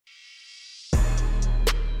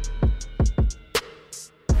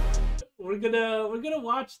we're gonna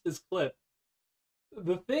watch this clip.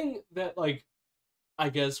 The thing that like I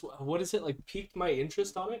guess what is it like piqued my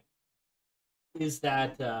interest on it is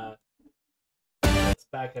that let's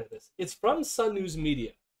back out of this. It's from Sun News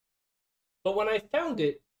Media, but when I found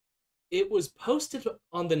it, it was posted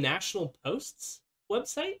on the National Post's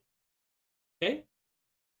website. Okay,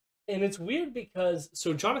 and it's weird because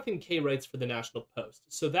so Jonathan Kay writes for the National Post,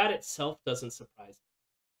 so that itself doesn't surprise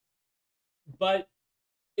me. But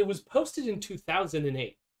it was posted in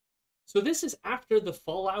 2008. So this is after the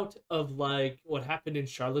fallout of like what happened in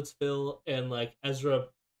Charlottesville and like Ezra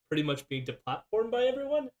pretty much being deplatformed by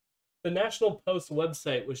everyone. The National Post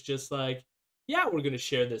website was just like, yeah, we're gonna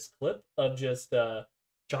share this clip of just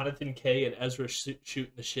Jonathan Kay and Ezra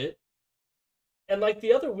shooting the shit. And like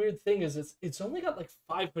the other weird thing is it's only got like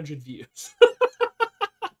 500 views.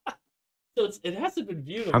 So it hasn't been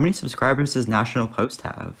viewed. How many subscribers does National Post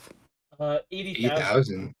have? 80,000.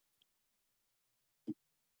 8,000.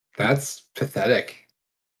 That's pathetic.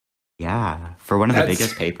 Yeah, for one of the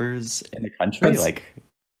biggest papers in the country, like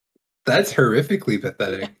that's horrifically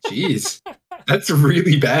pathetic. Jeez, that's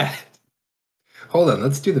really bad. Hold on,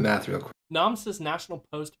 let's do the math real quick. Nam says National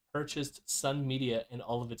Post purchased Sun Media and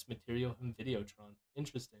all of its material from Videotron.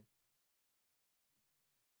 Interesting.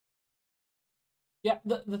 Yeah,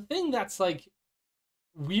 the thing that's like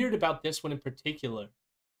weird about this one in particular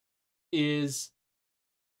is,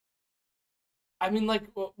 I mean, like,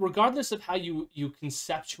 regardless of how you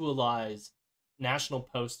conceptualize National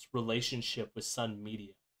Post's relationship with Sun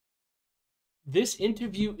Media, this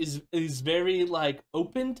interview is very like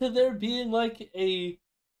open to there being like an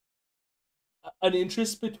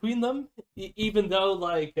interest between them, even though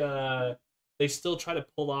like they still try to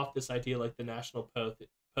pull off this idea like the National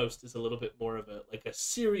Post is a little bit more of a like a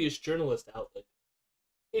serious journalist outlet.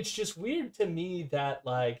 It's just weird to me that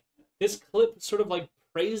like this clip sort of like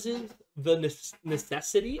praises the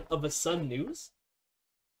necessity of a Sun News.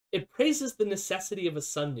 It praises the necessity of a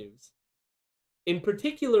Sun News. In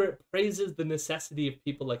particular, it praises the necessity of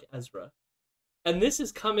people like Ezra. And this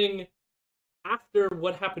is coming after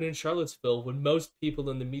what happened in Charlottesville when most people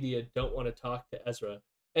in the media don't want to talk to Ezra.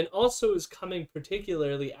 And also is coming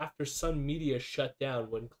particularly after Sun Media shut down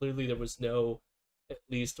when clearly there was no, at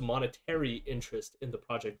least monetary interest in the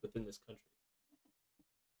project within this country.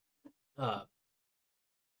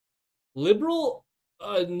 Liberal?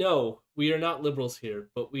 No, we are not liberals here,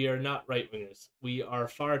 but we are not right-wingers. We are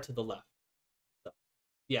far to the left. So,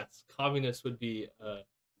 yes, communist would be an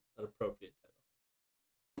appropriate title.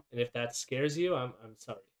 And if that scares you, I'm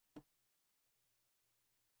sorry.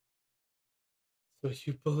 So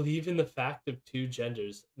you believe in the fact of two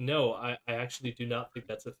genders? No, I actually do not think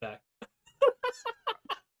that's a fact.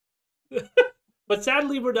 But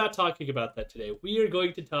sadly, we're not talking about that today. We are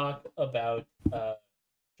going to talk about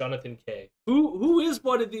Jonathan Kay, who is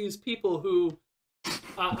one of these people who,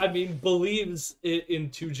 I mean, believes in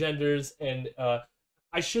two genders. And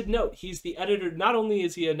I should note, he's the editor. Not only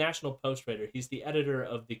is he a National Post writer, he's the editor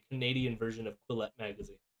of the Canadian version of Quillette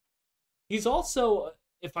magazine. He's also,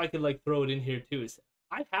 if I could like throw it in here too, is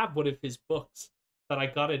I have one of his books that I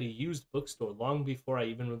got at a used bookstore long before I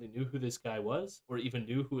even really knew who this guy was, or even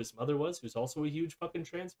knew who his mother was, who's also a huge fucking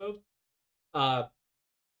transphobe.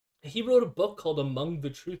 He wrote a book called Among the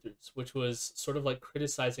Truthers, which was sort of like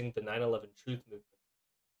criticizing the 9/11 truth movement.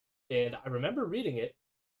 And I remember reading it.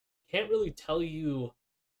 Can't really tell you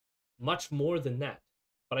much more than that,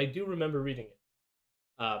 but I do remember reading it.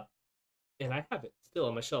 And I have it still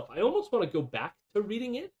on my shelf. I almost want to go back to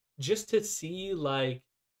reading it just to see, like,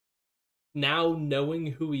 now knowing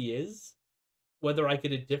who he is, whether I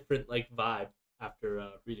get a different like vibe after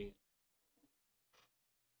reading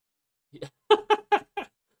it. Yeah.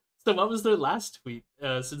 So what was their last tweet?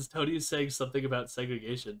 Since Tony is saying something about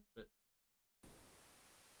segregation, but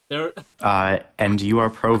there. And you are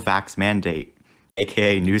pro-vax mandate,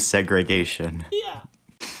 aka new segregation. Yeah.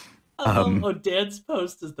 Oh, Dan's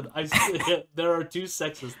post is that there are two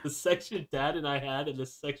sexes: the sex your dad and I had, and the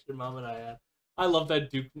sex your mom and I had. I love that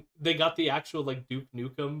Duke. They got the actual like Duke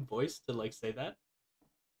Nukem voice to like say that.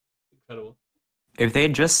 Incredible. If they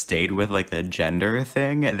had just stayed with like the gender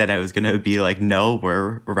thing, then I was gonna be like, no,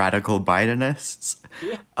 we're radical Bidenists.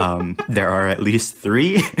 Yeah. There are at least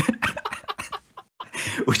 3,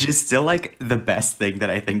 which is still like the best thing that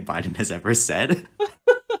I think Biden has ever said.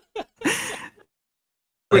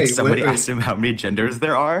 Like somebody asked him how many genders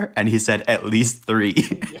there are, and he said at least 3.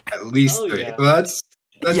 Yeah. At least 3. Yeah. Well, that's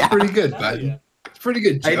pretty good, Biden. Yeah. It's pretty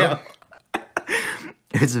good joke. I know.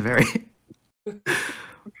 It's a very.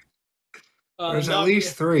 There's at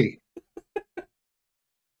least 3.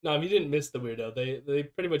 No, you didn't miss the weirdo. They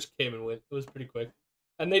pretty much came and went. It was pretty quick.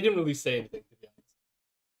 And they didn't really say anything, to be honest.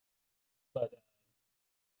 But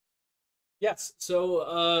yes,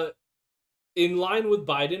 so in line with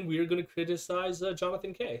Biden, we are going to criticize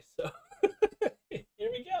Jonathan Kay. So here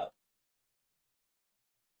we go.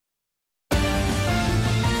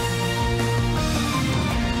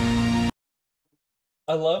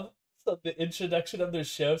 I love the introduction of their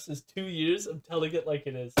show says 2 years. I'm telling it like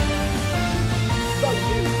it is.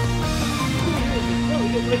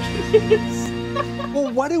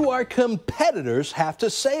 Well, what do our competitors have to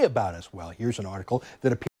say about us? Well, here's an article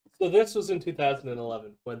that appears. So this was in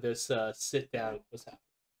 2011 when this sit down was happening.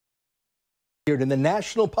 In the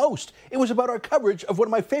National Post. It was about our coverage of one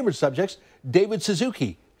of my favorite subjects, David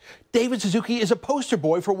Suzuki. David Suzuki is a poster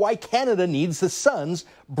boy for why Canada needs the Sun's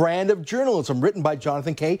brand of journalism, written by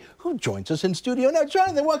Jonathan Kay, who joins us in studio now.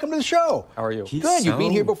 Jonathan, welcome to the show. How are you? Good. You've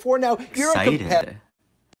been here before. Now, you're a competitor.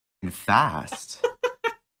 And fast.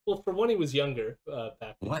 Well, for when he was younger,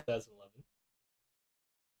 back in 2011.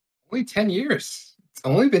 Only 10 years. It's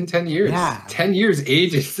only been 10 years. Yeah. 10 years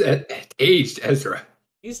aged Ezra.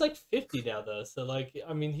 He's like 50 now, though. So, like,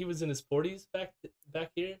 I mean, he was in his 40s back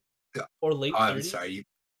here, Yeah. or late 30s. I'm sorry.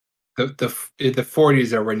 The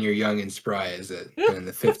 40s are when you're young and spry, is it? And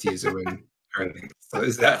the 50s are when early. So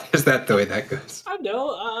is that the way that goes? I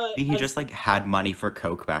know. He just like had money for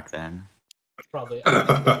coke back then. Probably.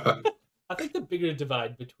 I think the bigger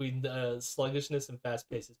divide between the sluggishness and fast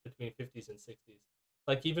pace is between 50s and 60s.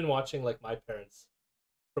 Like, even watching like my parents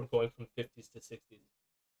from going from 50s to 60s,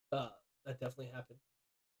 that definitely happened.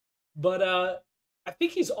 But I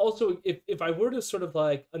think he's also, if I were to sort of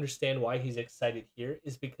like understand why he's excited here,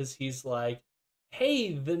 is because he's like,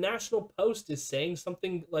 hey, the National Post is saying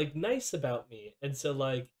something like nice about me, and so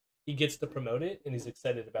like he gets to promote it, and he's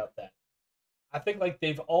excited about that. I think like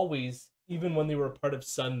they've always, even when they were a part of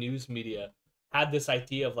Sun News Media, had this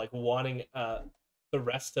idea of like wanting the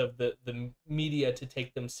rest of the media to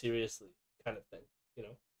take them seriously, kind of thing, you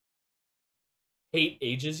know. Hate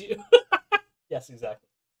ages you. Yes, exactly.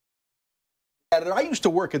 I used to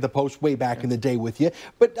work at the Post way back in the day with you,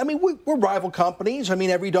 but I mean, we're rival companies. I mean,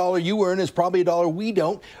 every dollar you earn is probably a dollar we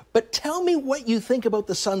don't. But tell me what you think about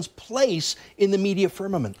the Sun's place in the media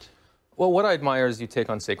firmament. Well, what I admire is you take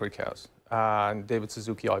on sacred cows. David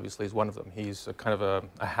Suzuki obviously is one of them. He's a kind of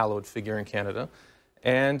a hallowed figure in Canada.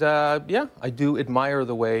 And yeah, I do admire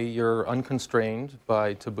the way you're unconstrained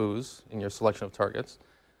by taboos in your selection of targets.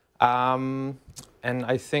 And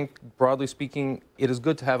I think, broadly speaking, it is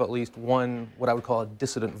good to have at least one, what I would call a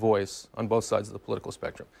dissident voice on both sides of the political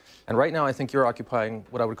spectrum. And right now, I think you're occupying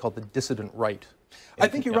what I would call the dissident right. I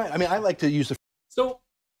think you're right. I mean, I like to use the... So,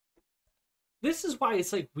 this is why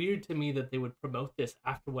it's like weird to me that they would promote this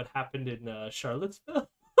after what happened in Charlottesville.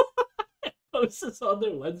 Post this on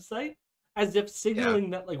their website as if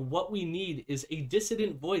signaling that like what we need is a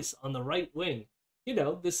dissident voice on the right wing. You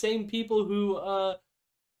know, the same people who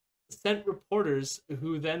sent reporters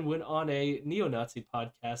who then went on a neo-Nazi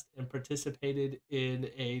podcast and participated in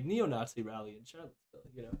a neo-Nazi rally in Charlottesville,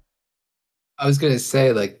 you know? I was going to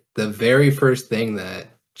say, like, the very first thing that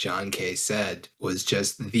John Kay said was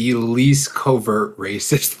just the least covert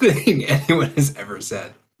racist thing anyone has ever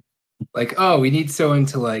said. Like, oh, we need someone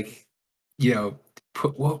to, like, you know,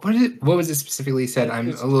 put, what was it specifically said? I'm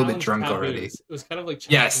a little bit drunk already. It was kind of like...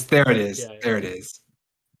 Yes, there it is. Yeah, there it is.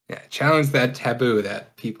 Yeah, challenge that taboo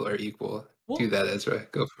that people are equal. Well, do that, Ezra.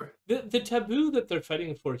 Go for it. The taboo that they're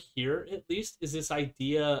fighting for here, at least, is this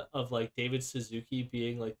idea of like David Suzuki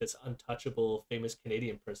being like this untouchable, famous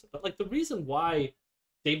Canadian person. But like the reason why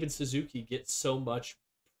David Suzuki gets so much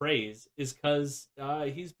praise is because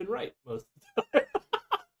he's been right most of the time.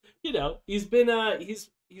 You know, he's been he's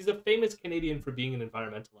a famous Canadian for being an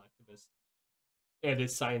environmental activist and a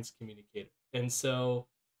science communicator, and so.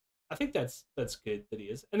 I think that's good that he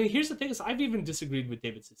is. And here's the thing is I've even disagreed with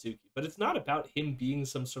David Suzuki, but it's not about him being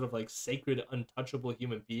some sort of like sacred, untouchable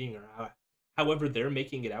human being or however they're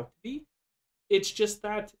making it out to be. It's just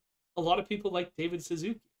that a lot of people like David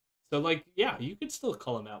Suzuki. So like, yeah, you could still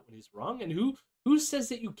call him out when he's wrong. And who says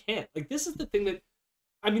that you can't? Like, this is the thing that,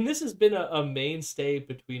 I mean, this has been a mainstay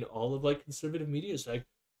between all of like conservative media. It's like,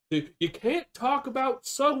 you can't talk about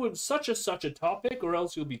such a topic or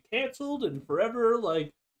else you'll be canceled and forever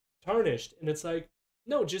like tarnished. And it's like,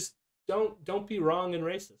 no, just don't be wrong and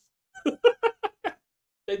racist.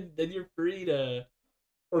 then you're free to,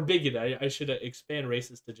 or bigot. I should expand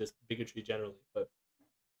racist to just bigotry generally, but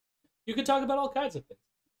you can talk about all kinds of things.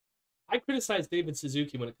 I criticize David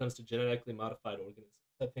Suzuki when it comes to genetically modified organisms.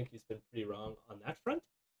 I think he's been pretty wrong on that front.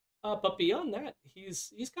 But beyond that,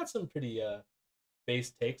 he's got some pretty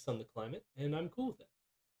base takes on the climate, and I'm cool with that.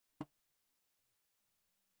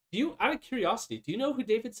 Do you, out of curiosity, do you know who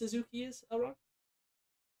David Suzuki is, Elron?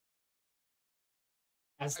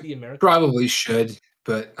 As the American? Probably should,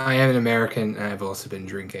 but I am an American and I've also been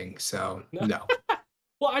drinking, so No. no.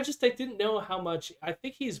 Well, I didn't know how much. I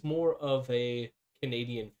think he's more of a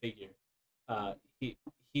Canadian figure. Uh, he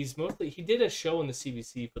he did a show on the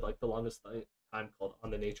CBC for like the longest time called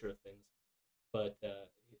 "On the Nature of Things," but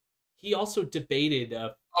he also debated.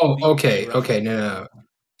 Oh, the okay, Russian- okay, no.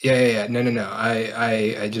 Yeah. No.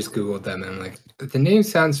 I just Googled them and I'm like, the name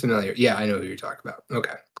sounds familiar. Yeah, I know who you're talking about.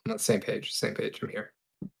 Okay. I'm on the same page. Same page from here.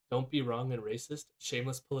 Don't be wrong and racist.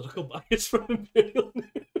 Shameless political bias from Imperial News.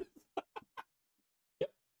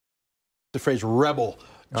 The phrase rebel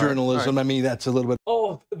journalism. I mean, that's a little bit.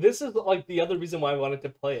 Oh, this is like the other reason why I wanted to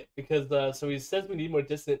play it, because so he says we need more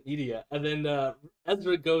dissident media, and then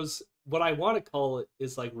Ezra goes, what I want to call it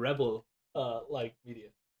is like rebel like media.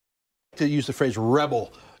 To use the phrase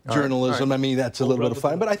rebel journalism, I mean, that's a little bit of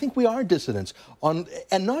fun, but I think we are dissidents on,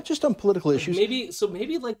 and not just on political issues.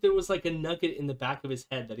 Maybe like there was like a nugget in the back of his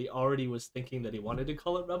head that he already was thinking that he wanted to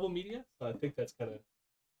call it rebel media. So I think that's kind of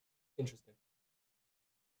interesting.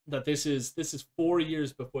 That this is 4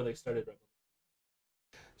 years before they started rebel.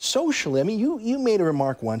 Socially, I mean, you made a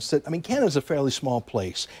remark once that, I mean, Canada's a fairly small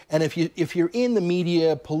place, and if you're in the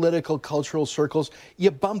media, political, cultural circles, you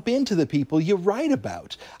bump into the people you write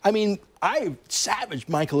about. I mean, I savaged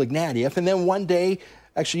Michael Ignatieff, and then one day,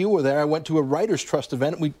 actually you were there, I went to a Writers' Trust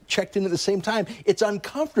event, and we checked in at the same time. It's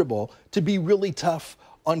uncomfortable to be really tough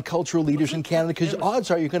on cultural leaders in Canada, because odds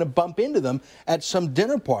are you're going to bump into them at some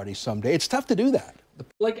dinner party someday. It's tough to do that.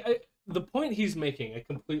 The point he's making, I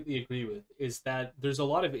completely agree with, is that there's a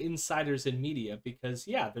lot of insiders in media because,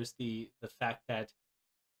 yeah, there's the fact that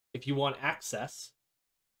if you want access,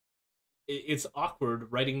 it's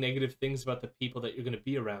awkward writing negative things about the people that you're going to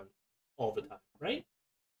be around all the time, right?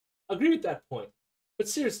 Agree with that point. But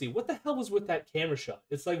seriously, what the hell was with that camera shot?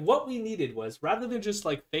 It's like what we needed was, rather than just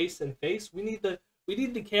like face and face, we need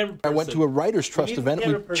the camera person. I went to a Writers' Trust event,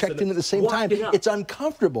 and we checked in at the same time. It's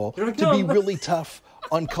uncomfortable to be really tough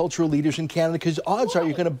on cultural leaders in Canada, because odds are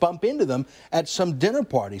you're going to bump into them at some dinner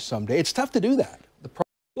party someday. It's tough to do that.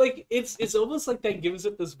 Like, it's almost like that gives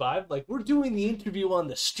it this vibe, like we're doing the interview on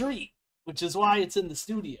the street, which is why it's in the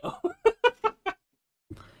studio.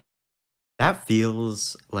 That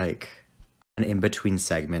feels like an in-between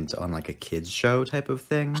segment on like a kids show type of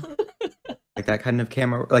thing. Like that kind of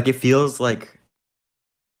camera, like it feels like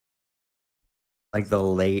the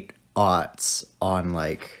late aughts on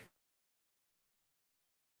like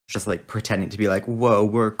just like pretending to be like, whoa,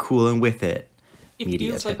 we're cool and with it. It media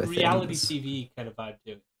feels type like of reality things. TV kind of vibe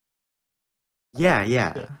to it.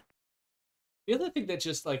 Yeah. The other thing that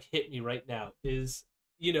just like hit me right now is,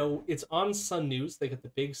 it's on Sun News. They got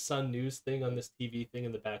the big Sun News thing on this TV thing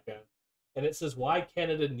in the background. And it says, why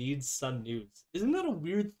Canada needs Sun News. Isn't that a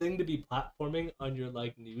weird thing to be platforming on your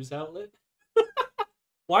like news outlet?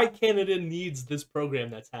 Why Canada needs this program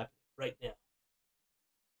that's happening right now.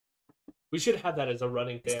 We should have that as a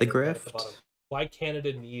running banner. It's the right at the grift. bottom. Why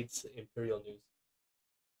Canada needs Imperial News.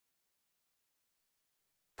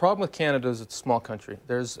 Problem with Canada is it's a small country.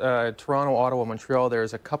 There's Toronto, Ottawa, Montreal.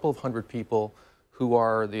 There's a couple of hundred people who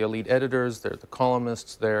are the elite editors. They're the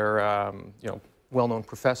columnists. They're well-known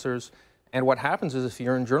professors. And what happens is, if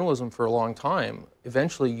you're in journalism for a long time,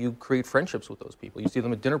 eventually you create friendships with those people. You see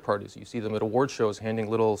them at dinner parties. You see them at award shows handing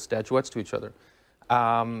little statuettes to each other.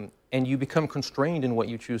 And you become constrained in what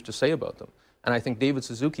you choose to say about them. And I think David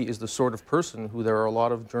Suzuki is the sort of person who there are a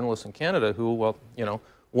lot of journalists in Canada who, well,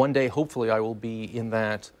 one day, hopefully, I will be in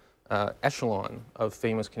that echelon of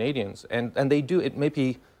famous Canadians. And they do, it may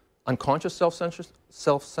be unconscious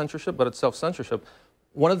self-censorship, but it's self-censorship.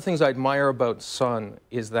 One of the things I admire about Sun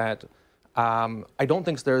is that I don't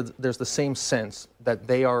think there's the same sense that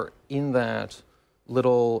they are in that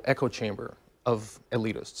little echo chamber of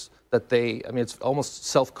elitists. That it's almost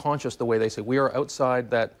self-conscious the way they say, we are outside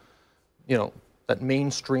that, that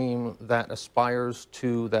mainstream that aspires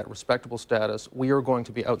to that respectable status. We are going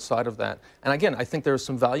to be outside of that. And again, I think there's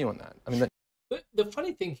some value in that. I mean, the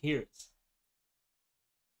funny thing here is,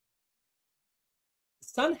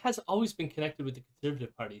 Sun has always been connected with the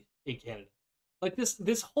Conservative Party in Canada. Like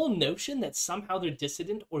this whole notion that somehow they're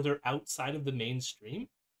dissident or they're outside of the mainstream.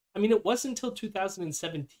 I mean, it wasn't until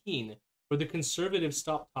 2017 where the Conservatives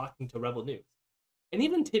stopped talking to Rebel News. And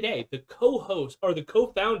even today, the co-host or the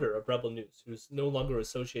co-founder of Rebel News, who's no longer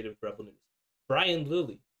associated with Rebel News, Brian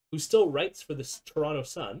Lilley, who still writes for the Toronto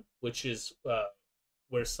Sun, which is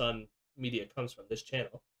where Sun Media comes from, this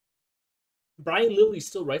channel. Brian Lilley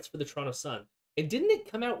still writes for the Toronto Sun. And didn't it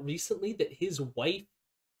come out recently that his wife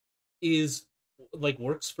is like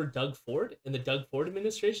works for Doug Ford in the Doug Ford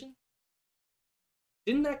administration.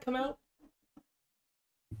 Didn't that come out?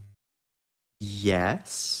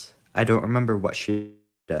 Yes. I don't remember what she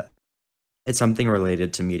did. It's something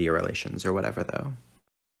related to media relations or whatever, though.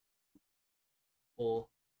 Well,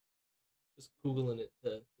 just Googling it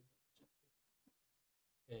and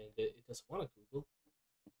it doesn't want to Google.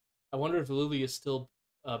 I wonder if Lily is still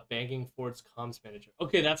banging Ford's comms manager.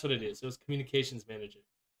 Okay, that's what it is. It was communications manager.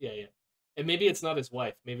 Yeah, yeah. And maybe it's not his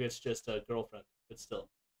wife. Maybe it's just a girlfriend, but still.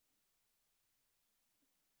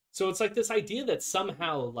 So it's like this idea that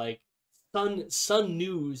somehow like Sun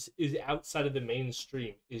News is outside of the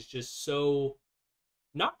mainstream is just so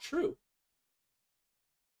not true.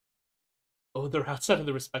 Oh, they're outside of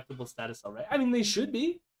the respectable status already. I mean, they should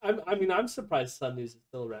be. I'm surprised Sun News is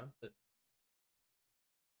still around, but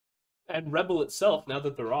and Rebel itself, now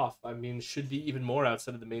that they're off, I mean, should be even more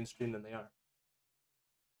outside of the mainstream than they are.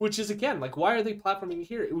 Which is, again, like, why are they platforming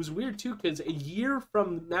here? It was weird, too, because a year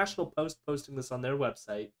from National Post posting this on their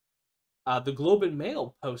website, the Globe and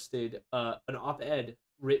Mail posted an op-ed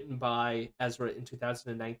written by Ezra in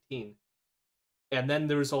 2019. And then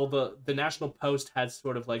there was all the National Post had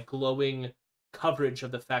sort of, like, glowing coverage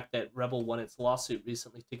of the fact that Rebel won its lawsuit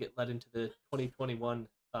recently to get led into the 2021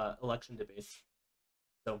 election debate.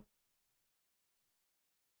 So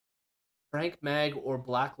Frank Mag or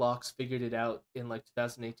Blacklocks figured it out in like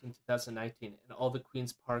 2018, 2019, and all the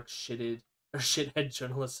Queen's Park shithead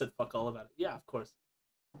journalists said fuck all about it. Yeah, of course.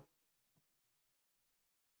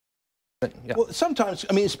 Yeah. Well, sometimes,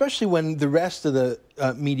 I mean, especially when the rest of the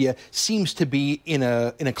media seems to be in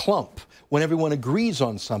a clump, when everyone agrees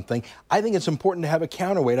on something, I think it's important to have a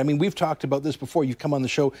counterweight. I mean, we've talked about this before. You've come on the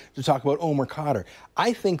show to talk about Omar Khadr.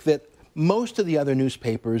 I think that most of the other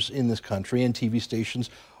newspapers in this country and TV stations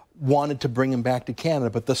wanted to bring him back to Canada.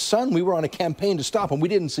 But the Sun, we were on a campaign to stop him. We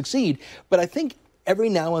didn't succeed. But I think every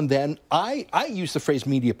now and then, I use the phrase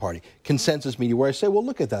media party, consensus media, where I say, well,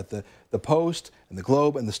 look at that. The Post and the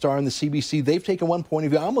Globe and the Star and the CBC, they've taken one point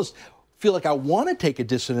of view. I almost feel like I want to take a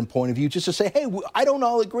dissident point of view just to say, hey, I don't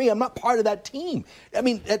all agree. I'm not part of that team. I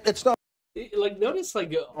mean, it's not. Like, notice,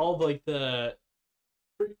 like, all, like, the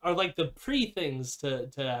pre-things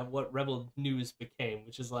to what Rebel News became,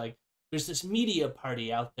 which is, like, there's this media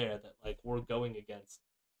party out there that, like, we're going against.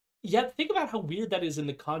 Yet, think about how weird that is in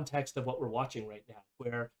the context of what we're watching right now,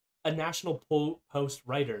 where a National Post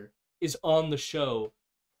writer is on the show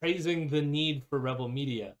praising the need for Rebel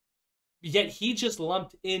media. Yet he just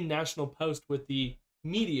lumped in National Post with the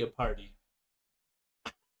media party.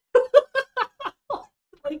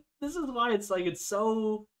 Like, this is why it's like, it's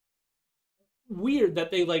so weird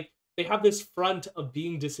that they have this front of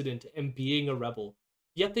being dissident and being a rebel.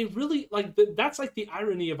 Yet they really, like, that's like the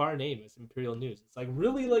irony of our name as Imperial News. It's like,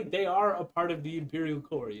 really, like, they are a part of the Imperial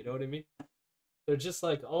Corps, you know what I mean? They're just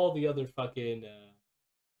like all the other fucking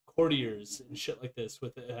courtiers and shit like this,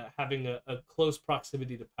 with having a close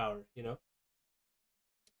proximity to power, you know?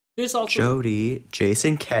 This also... Jody,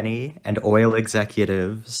 Jason Kenney, and oil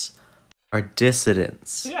executives are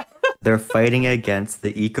dissidents. Yeah. They're fighting against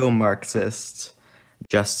the eco-Marxist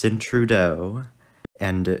Justin Trudeau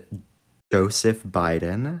and Joseph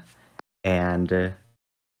Biden, and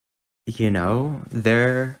you know,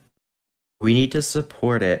 we need to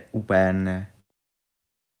support it when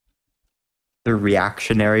the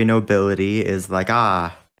reactionary nobility is like,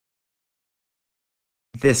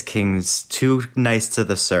 this king's too nice to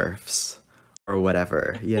the serfs, or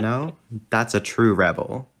whatever, you know? That's a true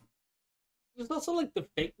rebel. There's also, like, the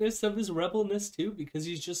fakeness of his rebelness, too, because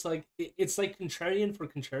he's just, like, it's like contrarian for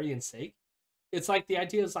contrarian's sake. It's like the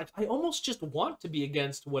idea is like, I almost just want to be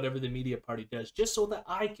against whatever the media party does, just so that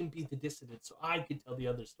I can be the dissident, so I can tell the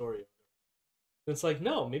other story. It's like,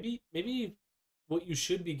 no, maybe what you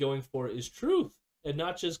should be going for is truth, and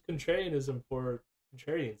not just contrarianism for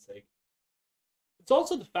contrarian's sake. It's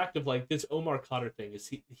also the fact of, like, this Omar Khadr thing is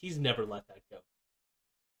he's never let that go.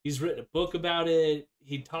 He's written a book about it.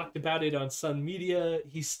 He talked about it on Sun Media.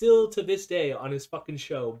 He still, to this day, on his fucking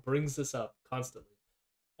show, brings this up constantly.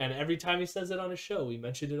 And every time he says it on his show, we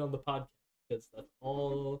mentioned it on the podcast, because that's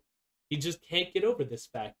all. He just can't get over this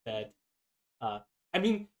fact that, I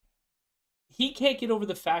mean, he can't get over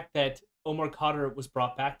the fact that Omar Khadr was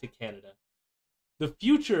brought back to Canada. The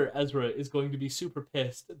future Ezra is going to be super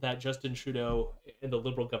pissed that Justin Trudeau and the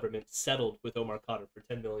Liberal government settled with Omar Khadr for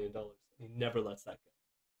 $10 million. He never lets that go.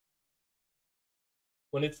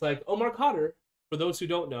 When it's like, Omar Khadr, for those who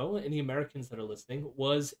don't know, any Americans that are listening,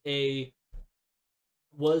 was a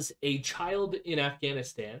child in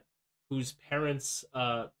Afghanistan whose parents,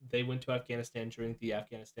 they went to Afghanistan during the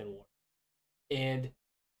Afghanistan war. And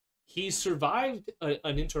he survived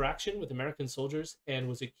an interaction with American soldiers and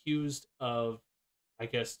was accused of, I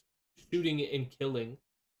guess, shooting and killing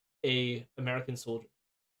a American soldier.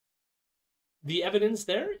 The evidence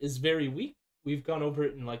there is very weak. We've gone over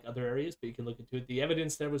it in like other areas, but you can look into it. The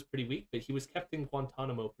evidence there was pretty weak, but he was kept in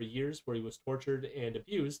Guantanamo for years where he was tortured and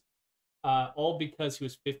abused, all because he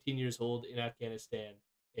was 15 years old in Afghanistan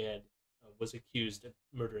and was accused of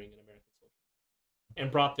murdering an American soldier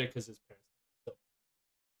and brought there because his parents.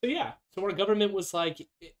 So yeah, so our government was like,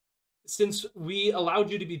 since we allowed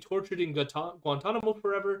you to be tortured in Guantanamo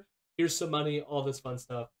forever, here's some money, all this fun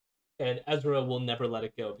stuff. And Ezra will never let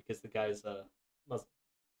it go because the guy's a Muslim.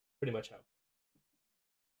 Pretty much how.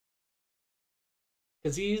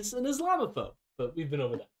 Because he's an Islamophobe, but we've been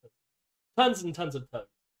over that. Tons and tons of times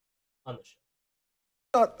on the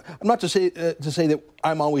show. I'm not to say that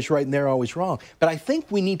I'm always right and they're always wrong, but I think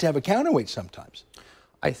we need to have a counterweight sometimes.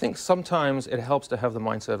 I think sometimes it helps to have the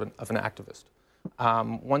mindset of an activist.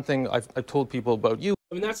 One thing I've told people about you.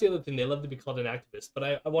 I mean, that's the other thing. They love to be called an activist, but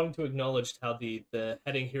I wanted to acknowledge how the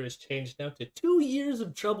heading here has changed now to 2 years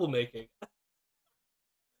of troublemaking.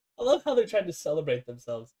 I love how they're trying to celebrate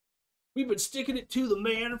themselves. We've been sticking it to the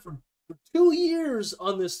man for 2 years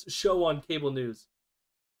on this show on cable news.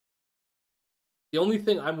 The only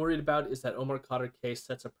thing I'm worried about is that Omar Khadr case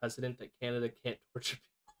sets a precedent that Canada can't torture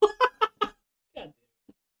people. God damn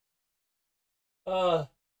it.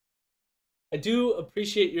 I do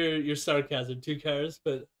appreciate your sarcasm too, Karis,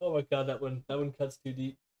 but oh my god, that one cuts too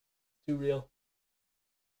deep, too real.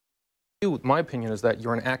 My opinion is that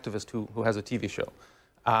you're an activist who has a TV show,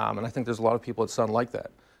 and I think there's a lot of people that sound like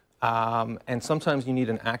that. And sometimes you need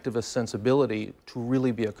an activist sensibility to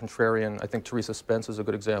really be a contrarian. I think Teresa Spence is a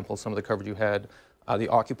good example. Some of the coverage you had, the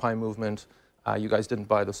Occupy movement. You guys didn't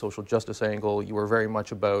buy the social justice angle. You were very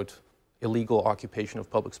much about illegal occupation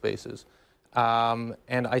of public spaces.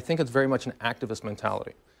 And I think it's very much an activist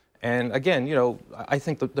mentality. And again, you know, I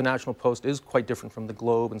think the National Post is quite different from the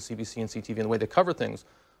Globe and CBC and CTV in the way they cover things,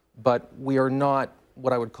 but we are not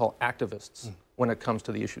what I would call activists when it comes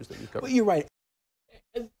to the issues that you cover. Well, you're right.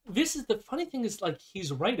 This is the funny thing is, like,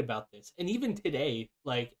 he's right about this. And even today,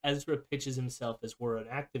 like, Ezra pitches himself as we're an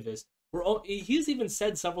activist. He's even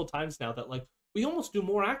said several times now that, like, we almost do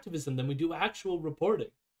more activism than we do actual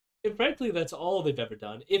reporting. And frankly, that's all they've ever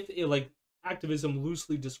done. If, like, activism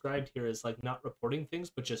loosely described here as, like, not reporting things,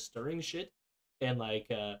 but just stirring shit and,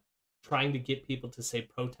 like, trying to get people to, say,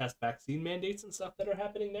 protest vaccine mandates and stuff that are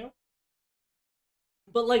happening now.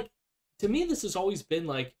 But, like, to me, this has always been,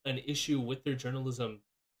 like, an issue with their journalism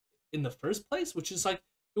in the first place, which is, like,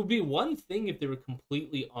 it would be one thing if they were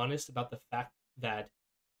completely honest about the fact that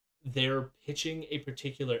they're pitching a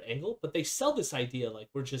particular angle, but they sell this idea like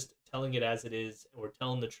we're just telling it as it is, and we're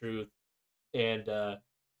telling the truth, and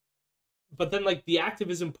but then, like, the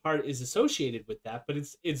activism part is associated with that, but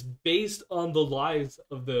it's based on the lies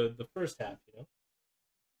of the first half, you know,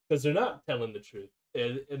 because they're not telling the truth,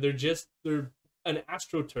 and they're an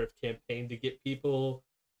AstroTurf campaign to get people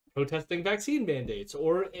protesting vaccine mandates,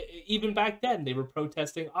 or even back then they were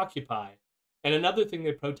protesting Occupy, and another thing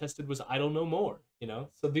they protested was I don't know more, you know.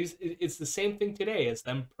 So it's the same thing today as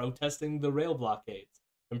them protesting the rail blockades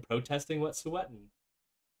and protesting Wet'suwet'en.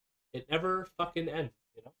 It never fucking ends,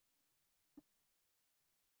 you know.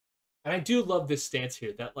 And I do love this stance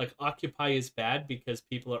here that, like, Occupy is bad because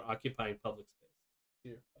people are occupying public space.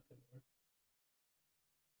 Dear fucking Lord.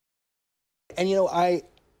 And, you know, I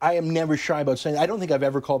am never shy about saying, I don't think I've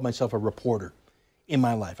ever called myself a reporter in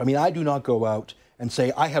my life. I mean, I do not go out and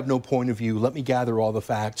say, I have no point of view, let me gather all the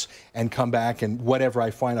facts and come back and whatever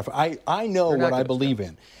I find. I know what I believe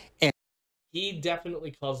in. And he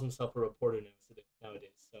definitely calls himself a reporter nowadays.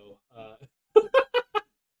 So,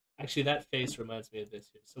 actually, that face reminds me of this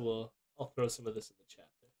here. So I'll throw some of this in the chat.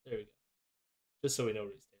 There we go. Just so we know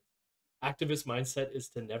where he stands. Activist mindset is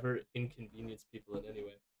to never inconvenience people in any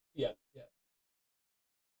way. Yeah, yeah.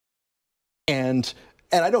 And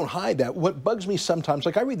I don't hide that. What bugs me sometimes,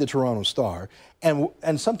 like I read the Toronto Star,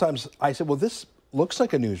 and sometimes I say, well, this looks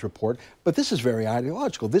like a news report, but this is very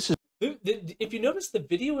ideological. This is. If you notice, the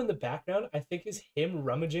video in the background, I think, is him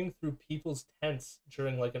rummaging through people's tents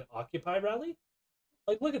during, like, an Occupy rally.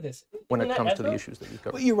 Like, look at this. When it comes to the issues that you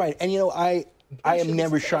cover. Well, you're right. And, you know, I am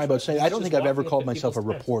never shy about saying, I don't think I've ever called myself a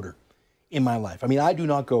reporter in my life. I mean, I do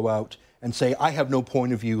not go out and say, I have no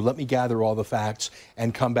point of view, let me gather all the facts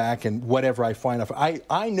and come back and whatever I find.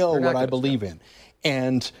 I know what I believe in.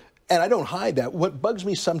 And I don't hide that. What bugs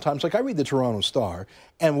me sometimes, like I read the Toronto Star,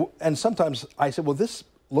 and sometimes I say, well, this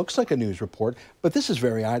looks like a news report, but this is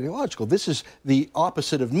very ideological. This is the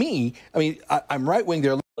opposite of me. I mean, I'm right-wing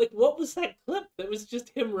there. Like, what was that clip? That was just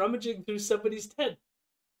him rummaging through somebody's tent.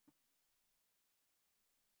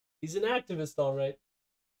 He's an activist, all right.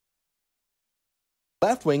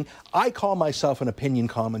 Left wing, I call myself an opinion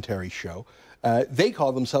commentary show. They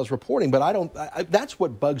call themselves reporting, but I don't. That's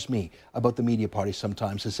what bugs me about the media party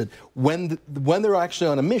sometimes, is that when they're actually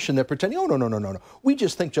on a mission, they're pretending, oh, no. We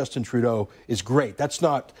just think Justin Trudeau is great. That's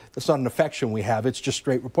not an affection we have. It's just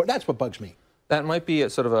straight report. That's what bugs me. That might be a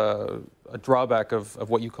sort of a drawback of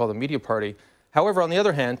what you call the media party. However, on the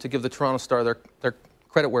other hand, to give the Toronto Star their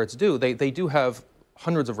credit where it's due, they do have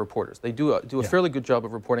hundreds of reporters. They do a fairly good job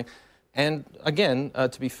of reporting. And again,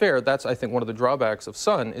 to be fair, that's, I think, one of the drawbacks of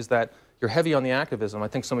Sun is that you're heavy on the activism. I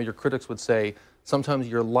think some of your critics would say sometimes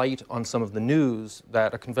you're light on some of the news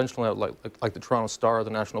that a conventional outlet like the Toronto Star or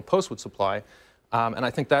the National Post would supply. And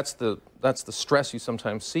I think that's the stress you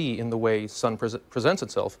sometimes see in the way Sun presents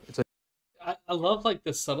itself. I love like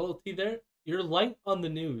the subtlety there. You're light on the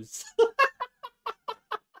news.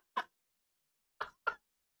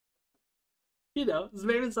 You know,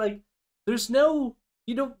 maybe it's like there's no.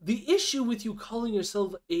 You know, the issue with you calling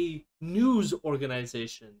yourself a news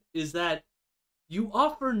organization is that you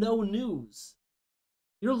offer no news.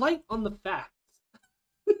 You're light on the facts.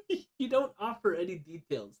 You don't offer any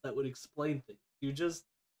details that would explain things. You just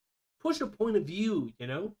push a point of view, you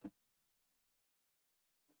know?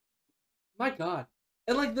 My God.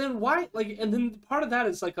 And like then why and then part of that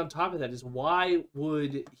is like on top of that is why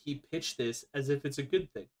would he pitch this as if it's a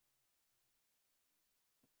good thing?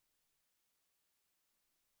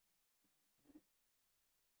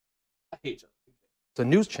 I hate Jonathan Kay. It's a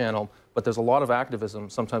news channel, but there's a lot of activism,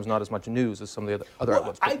 sometimes not as much news as some of the other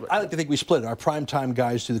outlets. I like to think we split it. Our primetime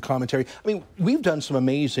guys do the commentary. I mean, we've done some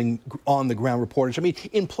amazing on-the-ground reportage. I mean,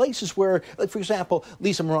 in places where, like, for example,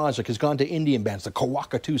 Lisa Mrazek has gone to Indian bands, the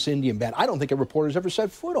Kawakatus Indian band. I don't think a reporter's ever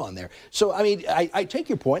set foot on there. So, I mean, I take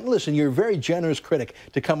your point. And listen, you're a very generous critic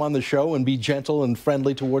to come on the show and be gentle and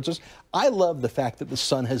friendly towards us. I love the fact that the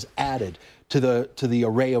Sun has added to the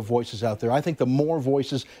array of voices out there. I think the more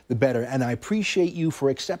voices, the better. And I appreciate you for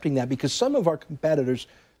accepting that, because some of our competitors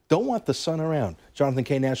don't want the Sun around. Jonathan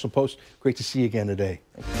Kay, National Post, great to see you again today.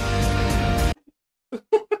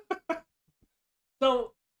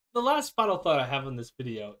 So the last final thought I have on this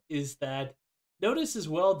video is that notice as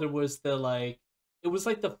well there was the it was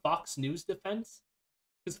like the Fox News defense,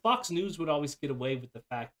 because Fox News would always get away with the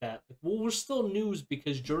fact that well, we're still news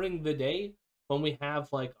because during the day when we have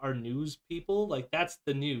like our news people, like that's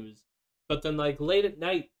the news, but then like late at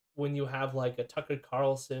night when you have like a Tucker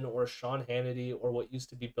Carlson or a Sean Hannity or what used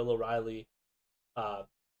to be Bill O'Reilly,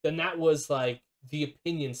 then that was like the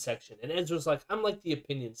opinion section. And Ezra's like, I'm like the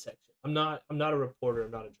opinion section. I'm not a reporter.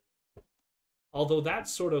 I'm not a journalist. Although that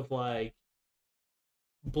sort of like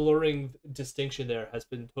blurring distinction there has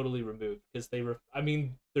been totally removed because they're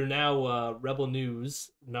now Rebel News,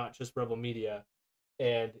 not just Rebel Media,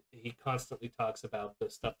 and he constantly talks about the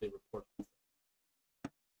stuff they report on.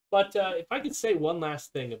 But if I could say one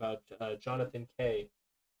last thing about Jonathan Kay,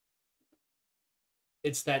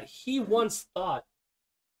 it's that he once thought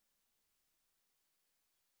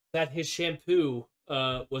that his shampoo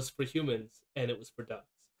was for humans and it was for dogs.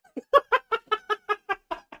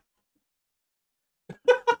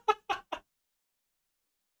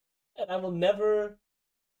 And I will never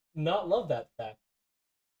not love that fact.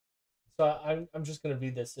 So I'm just going to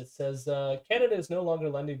read this. It says, Canada is no longer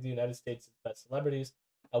lending the United States its best celebrities.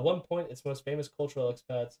 At one point, its most famous cultural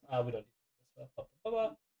expats. We don't need this.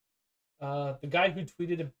 The guy who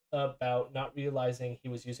tweeted about not realizing he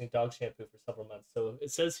was using dog shampoo for several months. So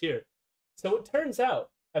it says here, so it turns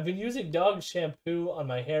out I've been using dog shampoo on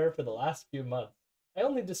my hair for the last few months. I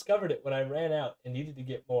only discovered it when I ran out and needed to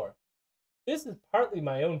get more. This is partly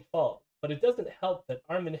my own fault, but it doesn't help that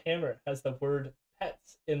Arm & Hammer has the word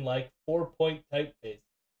pets in like 4-point typeface.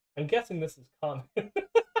 I'm guessing this is common. And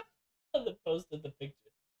then posted the picture.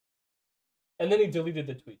 And then he deleted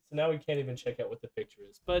the tweet, so now we can't even check out what the picture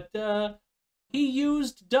is. But he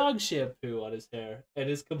used dog shampoo on his hair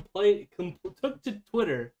and took to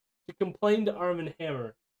Twitter to complain to Arm &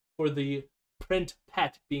 Hammer for the print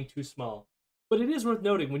pet being too small. But it is worth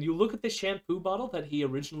noting, when you look at the shampoo bottle that he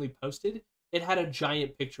originally posted, it had a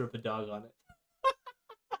giant picture of a dog on it.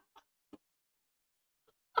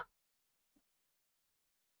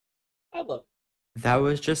 I love it. That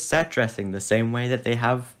was just set dressing the same way that they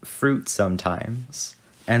have fruit sometimes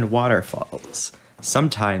and waterfalls.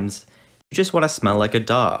 Sometimes you just want to smell like a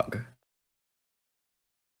dog.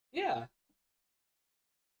 Yeah.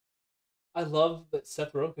 I love that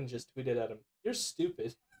Seth Rogen just tweeted at him, "You're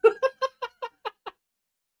stupid."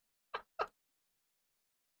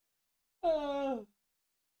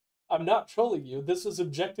 I'm not trolling you. This is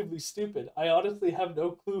objectively stupid. I honestly have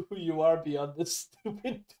no clue who you are beyond this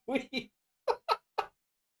stupid tweet.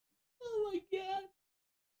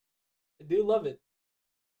 I do love it.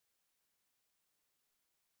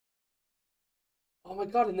 Oh my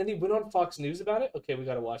god! And then he went on Fox News about it. Okay, we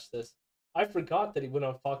gotta watch this. I forgot that he went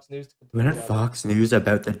on Fox News to complain Went on about Fox News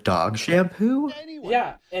about the dog shampoo? it.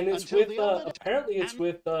 Yeah, and it's with apparently it's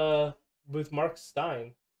with Mark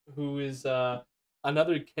Steyn, who is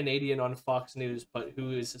another Canadian on Fox News, but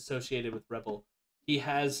who is associated with Rebel.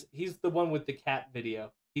 He's the one with the cat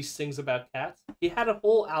video. He sings about cats. He had a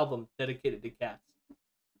whole album dedicated to cats.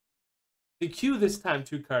 The cue this time,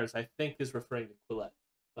 two cars, I think, is referring to Quillette.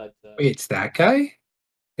 But Wait, it's that guy?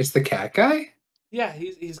 It's the cat guy? yeah,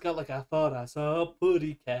 he's got like, I thought I saw a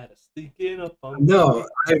putty cat sneaking up on No,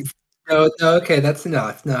 me. no, okay, that's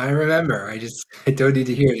enough. No, I remember. I don't need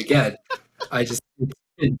to hear it again.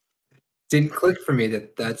 It didn't click for me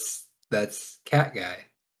that's cat guy.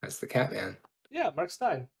 That's the cat man. Yeah, Mark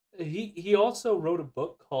Steyn. He also wrote a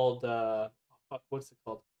book called what's it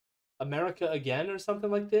called? America Again or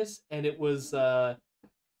something like this, and it was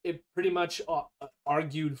it pretty much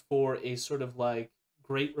argued for a sort of like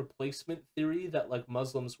great replacement theory that like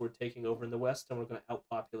Muslims were taking over in the West and we're going to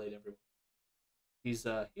outpopulate everyone. He's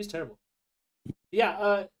terrible.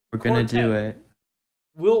 Yeah, We're gonna do it.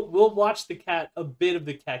 We'll watch a bit of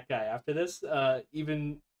the cat guy after this.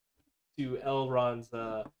 Even to L. Ron's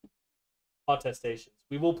protestations,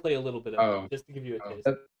 we will play a little bit of it just to give you a taste.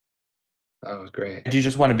 That was great. I do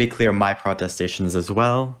just want to be clear, my protestations as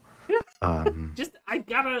well.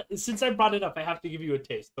 Since I brought it up, I have to give you a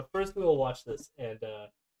taste. But first, we will watch this, and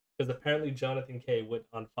because apparently Jonathan Kay went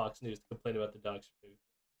on Fox News to complain about the dog food.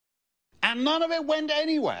 And none of it went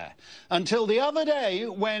anywhere until the other day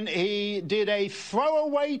when he did a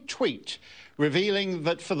throwaway tweet revealing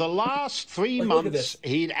that for the last 3 months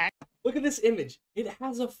he'd... Look at this image. It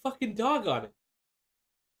has a fucking dog on it.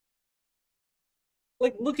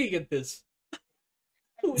 Like, looking at this.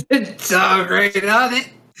 The dog right on it.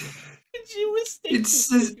 You mistake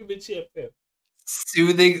It's shampoo.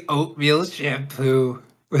 Soothing oatmeal shampoo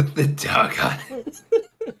with the dog on it.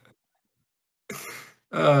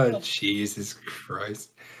 Oh, Jesus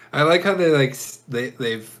Christ. I like how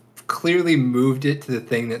they've clearly moved it to the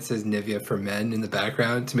thing that says Nivea for Men in the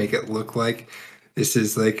background to make it look like this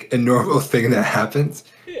is like a normal thing that happens.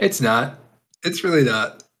 Yeah. It's not. It's really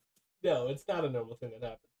not. No, it's not a normal thing that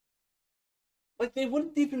happens. Like, they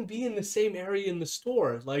wouldn't even be in the same area in the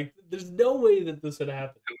store. Like, there's no way that this would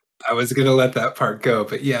happen. I was going to let that part go,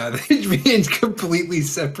 but yeah, they'd be in completely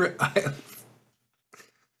separate aisles.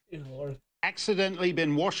 Lord. Accidentally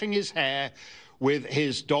been washing his hair with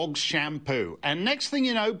his dog's shampoo. And next thing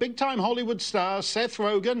you know, big-time Hollywood stars Seth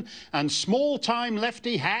Rogen and small-time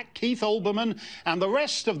lefty hack Keith Olbermann and the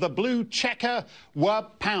rest of the blue checker were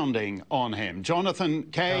pounding on him. Jonathan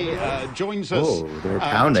Kay joins us they're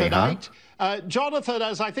pounding, tonight. Jonathan,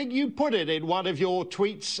 as I think you put it in one of your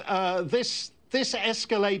tweets, this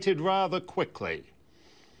escalated rather quickly.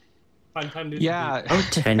 Yeah.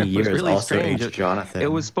 10 years really also strange. aged Jonathan.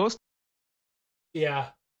 It was supposed Yeah.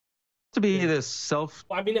 to be this Well,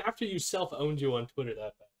 I mean, after you self-owned you on Twitter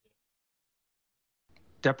that bad.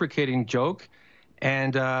 deprecating joke,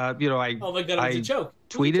 and I Oh my god, it was a joke.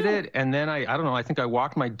 Tweeted it, and then I don't know, I think I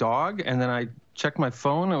walked my dog, and then I checked my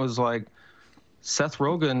phone. It was like Seth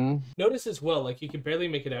Rogen. Notice as well, like, you can barely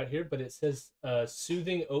make it out here, but it says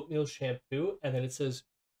soothing oatmeal shampoo, and then it says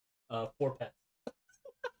 4 pence.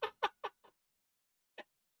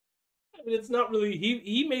 I mean, it's not really.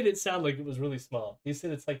 He made it sound like it was really small. He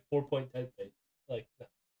said it's like 4-point typeface. Like, no.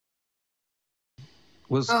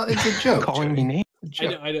 It's a joke. Calling me names.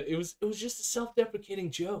 I know. It was just a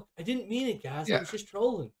self-deprecating joke. I didn't mean it, guys. Yeah. I was just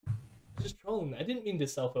trolling. I didn't mean to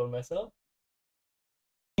self-own myself.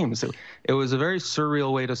 It was a very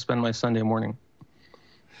surreal way to spend my Sunday morning.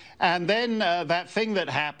 And then that thing that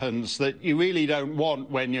happens that you really don't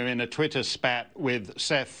want when you're in a Twitter spat with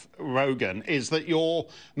Seth Rogen is that your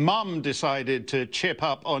mum decided to chip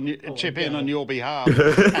in on your behalf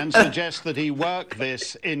and suggest that he work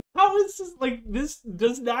this in. How is this, like, this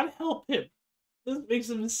does not help him. This makes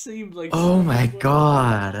him seem like... Oh my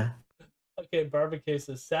god. Okay, Barbara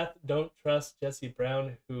says, Seth, don't trust Jesse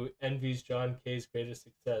Brown, who envies John Kay's greatest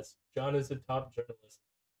success. John is a top journalist,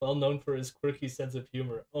 well known for his quirky sense of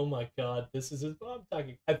humor. Oh my god, this is his mom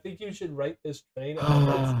talking. I think you should write this train of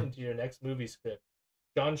thoughts into your next movie script.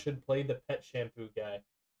 John should play the pet shampoo guy.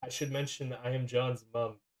 I should mention I am John's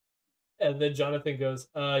mom. And then Jonathan goes,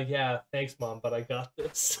 yeah, thanks, Mom, but I got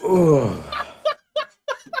this. Whoa.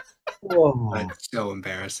 That's so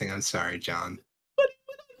embarrassing. I'm sorry, John. But he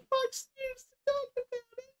went on Fox News to talk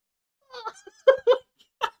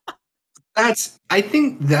about it. I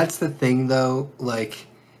think that's the thing, though. Like,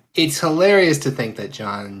 It's hilarious to think that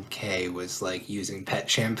John Kay was like using pet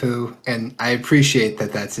shampoo, and I appreciate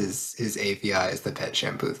that that's his API is the pet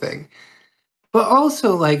shampoo thing. But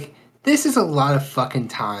also, like, this is a lot of fucking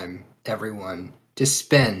time, everyone, to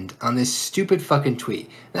spend on this stupid fucking tweet.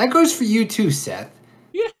 And that goes for you too, Seth.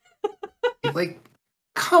 Yeah. Like,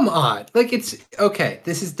 come on. Like, it's okay.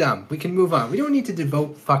 This is dumb. We can move on. We don't need to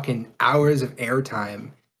devote fucking hours of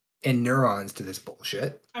airtime and neurons to this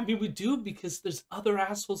bullshit. I mean, we do because there's other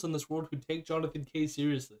assholes in this world who take Jonathan Kay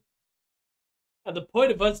seriously. And the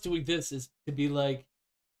point of us doing this is to be like,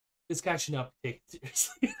 this guy should not be taken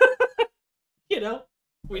seriously. You know?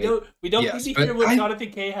 We don't Yes, need to hear what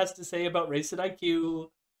Jonathan Kay has to say about race and IQ.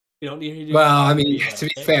 We don't need to hear. Well, I mean, to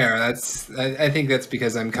be fair, I think that's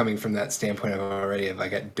because I'm coming from that standpoint of already of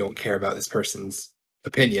like I don't care about this person's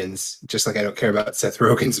opinions, just like I don't care about Seth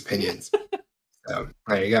Rogen's opinions. So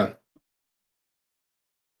there you go.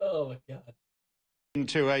 Oh my god.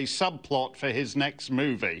 Into a subplot for his next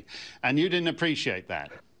movie, and you didn't appreciate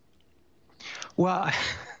that. Well,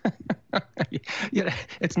 yeah,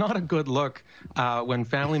 it's not a good look when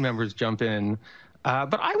family members jump in.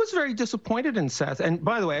 But I was very disappointed in Seth. And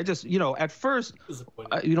by the way, I just, at first,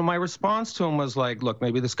 my response to him was like, look,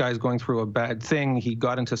 maybe this guy's going through a bad thing. He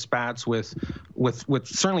got into spats with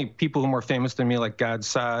certainly people who are more famous than me, like Gad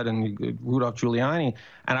Saad and Rudolph Giuliani.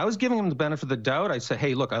 And I was giving him the benefit of the doubt. I said,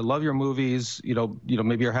 hey, look, I love your movies.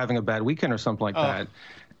 Maybe you're having a bad weekend or something like that.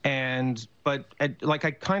 But I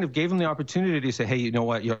kind of gave him the opportunity to say, hey, you know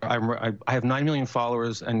what? I have 9 million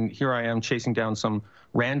followers, and here I am chasing down some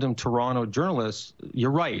random Toronto journalists.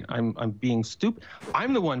 You're right. I'm being stupid.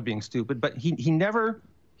 I'm the one being stupid. But he never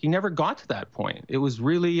got to that point. It was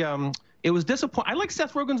really it was disappointing. I like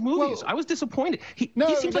Seth Rogen's movies. Well, I was disappointed. He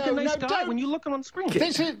seems like a nice guy when you look at him on screen.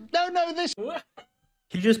 This. Can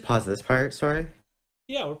you just pause this part? Sorry.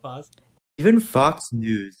 Yeah, we're paused. Even Fox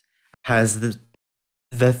News has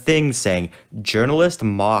the thing saying journalist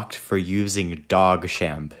mocked for using dog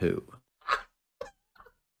shampoo.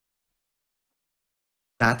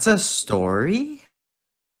 That's a story?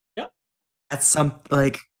 Yep. That's some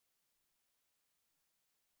like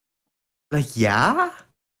yeah?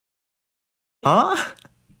 Huh?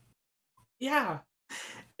 Yeah.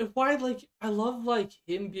 Why I love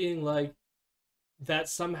him being like that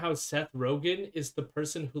somehow Seth Rogen is the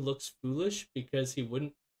person who looks foolish because he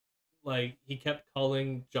wouldn't he kept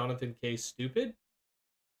calling Jonathan Kay stupid.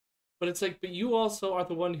 But it's like, but you also are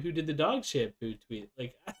the one who did the dog shampoo tweet.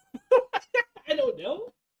 Like, I don't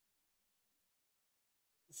know.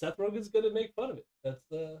 Seth Rogen's gonna make fun of it. That's,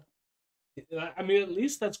 I mean, at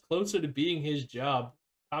least that's closer to being his job.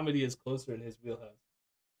 Comedy is closer in his wheelhouse.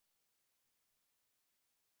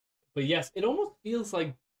 But yes, it almost feels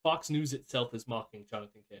like Fox News itself is mocking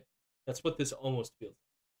Jonathan Kay. That's what this almost feels like.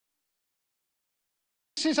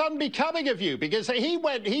 This is unbecoming of you, because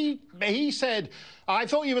he said, I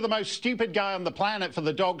thought you were the most stupid guy on the planet for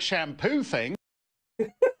the dog shampoo thing.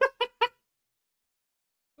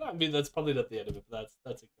 I mean, that's probably not the end of it, but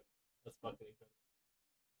that's incredible. That's fucking incredible.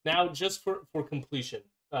 Now, just for completion,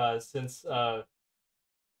 since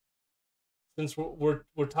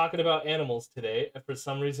we're talking about animals today, and for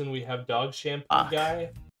some reason we have dog shampoo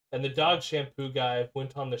guy, and the dog shampoo guy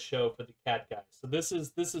went on the show for the cat guy. So this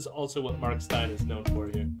is also what Mark Steyn is known for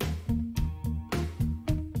here.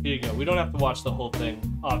 Here you go. We don't have to watch the whole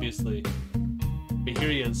thing, obviously, but here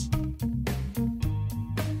he is.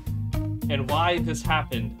 And why this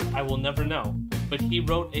happened, I will never know. But he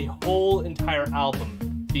wrote a whole entire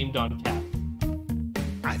album themed on cats.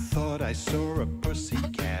 I thought I saw a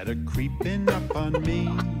pussycat a-creeping up on me.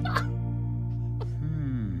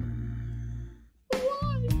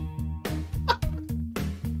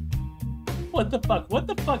 What the fuck? What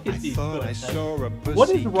the fuck is he? I thought I saw a pussycat. What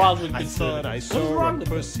is wrong with I thought I saw a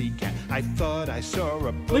pussycat. I thought I saw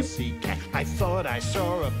a pussycat. I thought I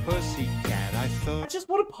saw a pussycat. I just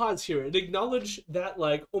want to pause here and acknowledge that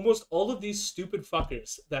almost all of these stupid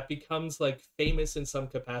fuckers that becomes famous in some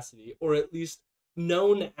capacity, or at least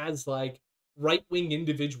known as right-wing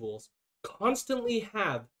individuals, constantly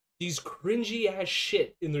have these cringy ass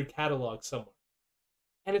shit in their catalog somewhere.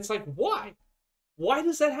 And it's like, why? Why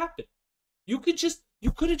does that happen? You could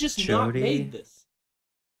have just Jody, not made this.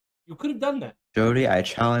 You could have done that. Jody, I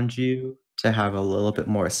challenge you to have a little bit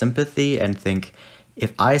more sympathy and think,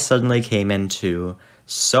 if I suddenly came into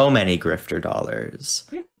so many grifter dollars,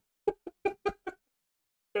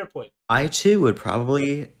 Fair point. I too would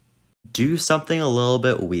probably do something a little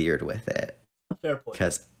bit weird with it. Fair point.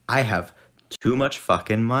 Because I have too much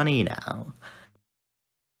fucking money now.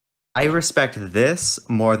 I respect this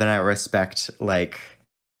more than I respect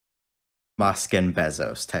Musk and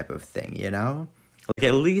Bezos type of thing, you know? Like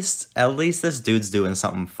at least this dude's doing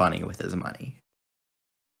something funny with his money.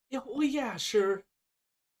 Yeah, well, yeah, sure.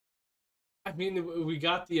 I mean, we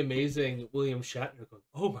got the amazing William Shatner going,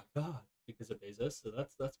 "Oh my god," because of Bezos, so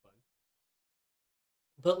that's fine.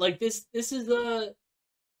 But like this is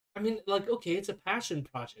I mean, like, okay, it's a passion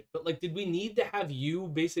project, but like, did we need to have you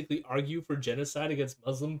basically argue for genocide against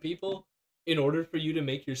Muslim people in order for you to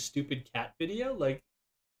make your stupid cat video? Like,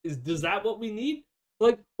 does that what we need?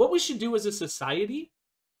 Like, what we should do as a society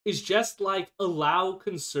is just like allow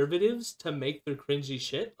conservatives to make their cringy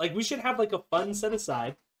shit. Like, we should have like a fund set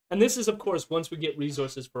aside. And this is, of course, once we get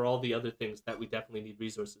resources for all the other things that we definitely need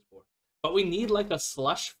resources for. But we need like a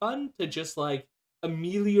slush fund to just like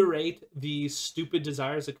ameliorate the stupid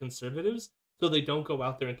desires of conservatives so they don't go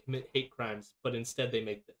out there and commit hate crimes, but instead they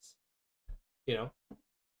make this. You know?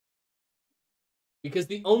 Because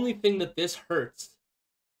the only thing that this hurts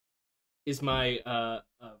is my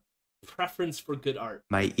preference for good art.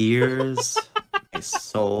 My ears, my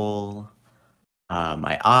soul,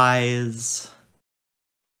 my eyes.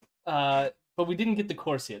 But we didn't get the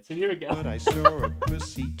chorus yet, so here we go. But I saw a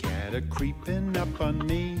pussycat a-creeping up on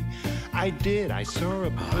me. I did, I saw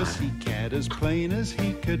a pussycat as plain as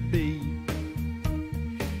he could be.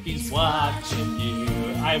 He's watching you.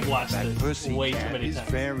 I've watched That this way too pussycat many is times.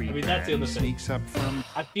 very I mean, that's the bad. other He thing. sneaks up from...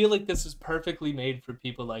 I feel like this is perfectly made for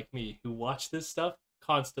people like me who watch this stuff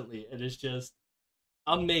constantly and is just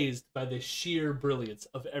amazed by the sheer brilliance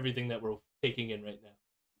of everything that we're taking in right now.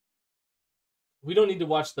 We don't need to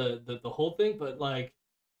watch the whole thing, but like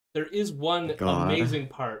there is one God. amazing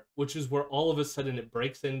part, which is where all of a sudden it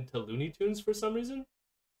breaks into Looney Tunes for some reason.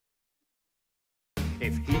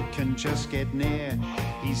 If he can just get near,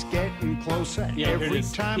 he's getting closer Yeah, here it every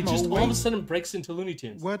is. time It just all of away. a sudden breaks into Looney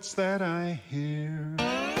Tunes. What's that I hear?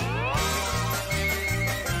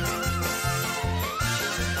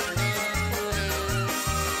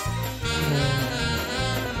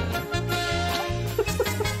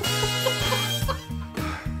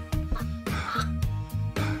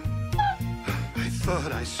 I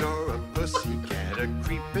thought I saw a pussycat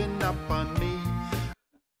a-creeping up on me.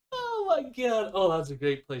 Oh my god! Oh, that's a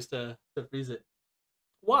great place to freeze it.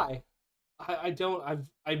 Why? I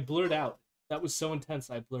blurred out. That was so intense.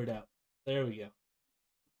 I blurred out. There we go.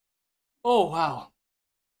 Oh wow.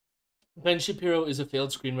 Ben Shapiro is a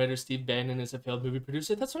failed screenwriter. Steve Bannon is a failed movie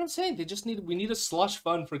producer. That's what I'm saying. We need a slush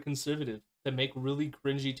fund for conservatives to make really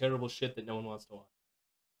cringy, terrible shit that no one wants to watch.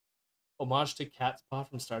 Homage to Catspaw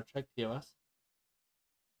from Star Trek TOS.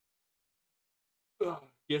 Ugh,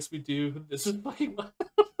 yes, we do. This is fucking wild.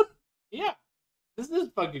 Yeah, this is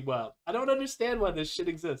fucking wild. I don't understand why this shit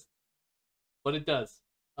exists, but it does,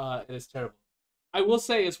 and it's terrible. I will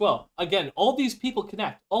say as well, again, all these people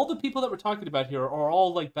connect. All the people that we're talking about here are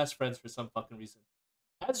all like best friends for some fucking reason.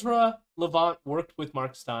 Ezra Levant worked with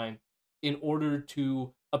Mark Steyn in order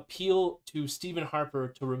to appeal to Stephen Harper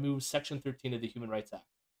to remove Section 13 of the Human Rights Act.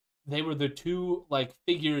 They were the two like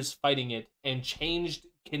figures fighting it and changed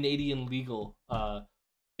Canadian legal.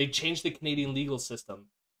 They changed the Canadian legal system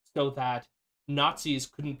so that Nazis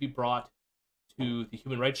couldn't be brought to the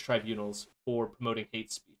human rights tribunals for promoting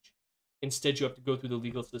hate speech. Instead, you have to go through the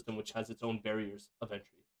legal system, which has its own barriers of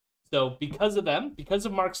entry. So because of them, because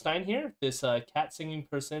of Mark Steyn here, this cat singing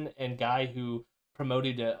person and guy who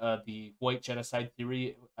promoted the white genocide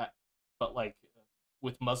theory, but like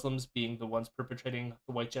with Muslims being the ones perpetrating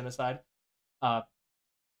the white genocide,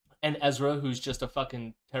 and Ezra, who's just a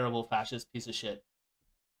fucking terrible fascist piece of shit,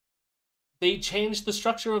 they changed the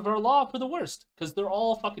structure of our law for the worst, because they're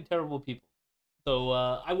all fucking terrible people. So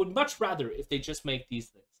I would much rather if they just make these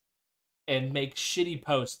things and make shitty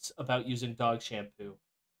posts about using dog shampoo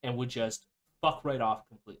and would just fuck right off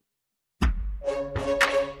completely.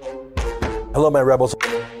 Hello, my rebels.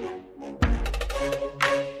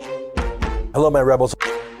 Hello, my rebels.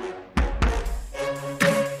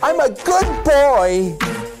 I'm a good boy.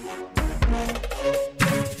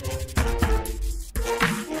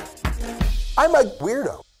 I'm a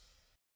weirdo.